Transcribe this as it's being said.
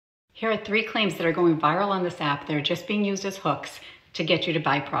Here are 3 claims that are going viral on this app. They're just being used as hooks to get you to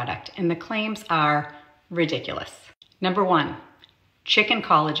buy product. And the claims are ridiculous. Number 1, chicken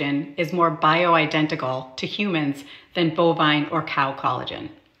collagen is more bioidentical to humans than bovine or cow collagen.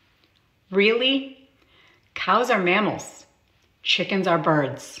 Really? Cows are mammals. Chickens are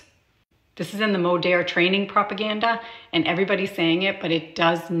birds. This is in the Modere training propaganda, and everybody's saying it, but it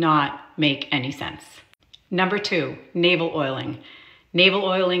does not make any sense. Number 2, navel oiling. Navel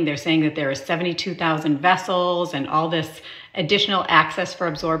oiling, they're saying that there are 72,000 vessels and all this additional access for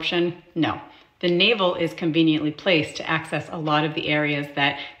absorption. No, the navel is conveniently placed to access a lot of the areas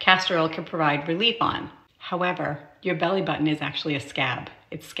that castor oil can provide relief on. However, your belly button is actually a scab.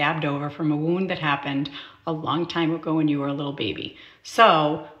 It's scabbed over from a wound that happened a long time ago when you were a little baby.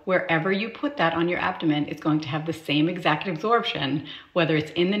 So wherever you put that on your abdomen, it's going to have the same exact absorption, whether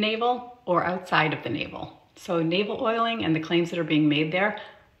it's in the navel or outside of the navel. So navel oiling and the claims that are being made there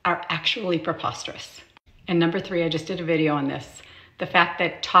are actually preposterous. And number 3, I just did a video on this. The fact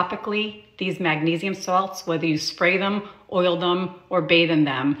that topically, these magnesium salts, whether you spray them, oil them, or bathe in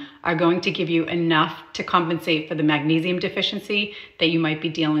them, are going to give you enough to compensate for the magnesium deficiency that you might be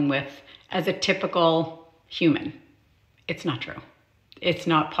dealing with as a typical human. It's not true. It's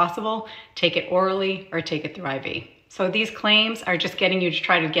not possible. Take it orally or take it through IV. So these claims are just getting you to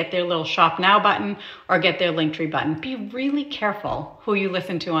try to get their little shop now button or get their Linktree button. Be really careful who you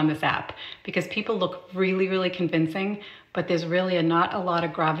listen to on this app, because people look really, really convincing, but there's really not a lot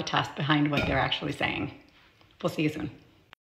of gravitas behind what they're actually saying. We'll see you soon.